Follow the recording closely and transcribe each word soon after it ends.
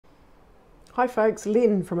Hi folks,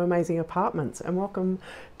 Lynn from Amazing Apartments and welcome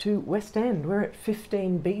to West End. We're at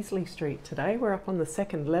 15 Beasley Street today. We're up on the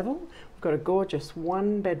second level. We've got a gorgeous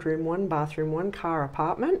 1-bedroom, 1-bathroom, 1-car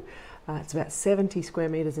apartment. It's about 70 square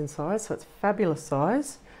metres in size, so it's fabulous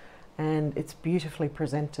size and it's beautifully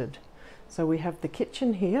presented. So we have the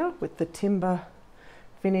kitchen here with the timber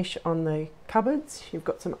finish on the cupboards. You've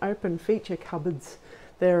got some open feature cupboards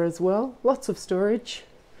there as well, lots of storage.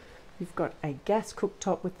 You've got a gas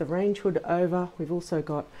cooktop with the range hood over. We've also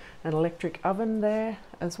got an electric oven there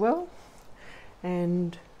as well.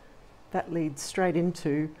 And that leads straight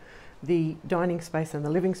into the dining space and the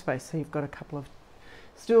living space. So you've got a couple of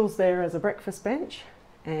stools there as a breakfast bench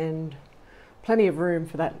and plenty of room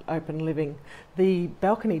for that open living. The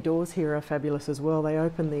balcony doors here are fabulous as well. They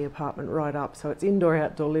open the apartment right up. So it's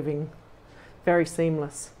indoor-outdoor living, very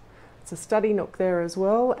seamless. It's a study nook there as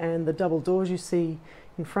well, and the double doors you see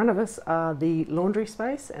in front of us are the laundry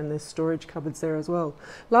space, and there's storage cupboards there as well.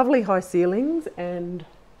 Lovely high ceilings, and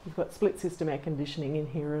you've got split system air conditioning in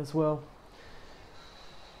here as well.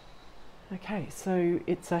 Okay, so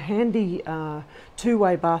it's a handy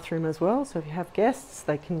two-way bathroom as well, so if you have guests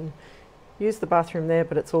they can use the bathroom there,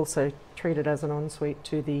 but it's also treated as an ensuite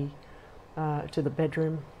to the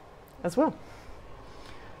bedroom as well.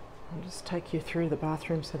 I'll just take you through the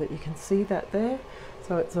bathroom so that you can see that there.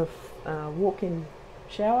 So it's a walk-in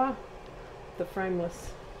shower, the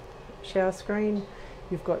frameless shower screen.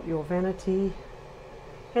 You've got your vanity,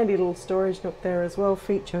 handy little storage nook there as well,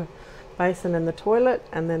 feature basin and the toilet,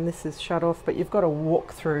 and then this is shut off, but you've got a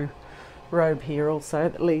walk-through robe here also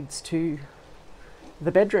that leads to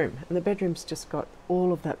the bedroom, and the bedroom's just got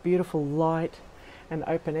all of that beautiful light and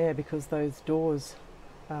open air because those doors,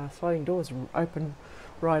 sliding doors, open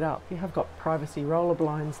right up. You have got privacy roller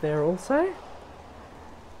blinds there also,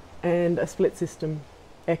 and a split system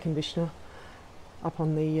air conditioner up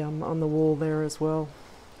on the wall there as well.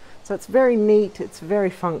 So it's very neat, it's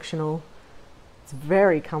very functional, it's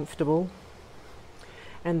very comfortable.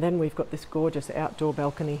 And then we've got this gorgeous outdoor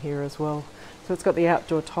balcony here as well. So it's got the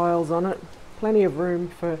outdoor tiles on it, plenty of room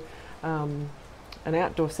for an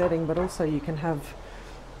outdoor setting, but also you can have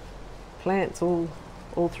plants all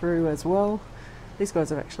through as well. These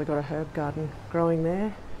guys have actually got a herb garden growing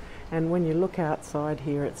there, and when you look outside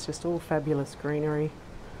here it's just all fabulous greenery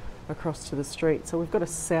across to the street. So we've got a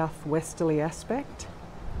southwesterly aspect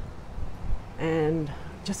and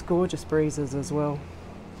just gorgeous breezes as well.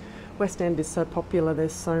 West End is so popular,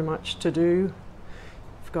 there's so much to do.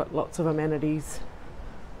 You've got lots of amenities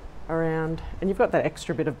around, and you've got that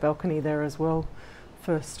extra bit of balcony there as well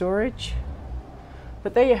for storage.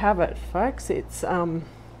 But there you have it folks, it's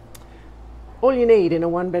all you need in a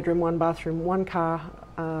 1-bedroom, 1-bathroom, 1-car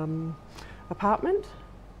apartment.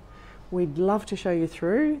 We'd love to show you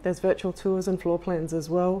through. There's virtual tours and floor plans as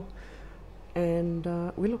well, and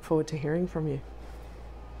we look forward to hearing from you.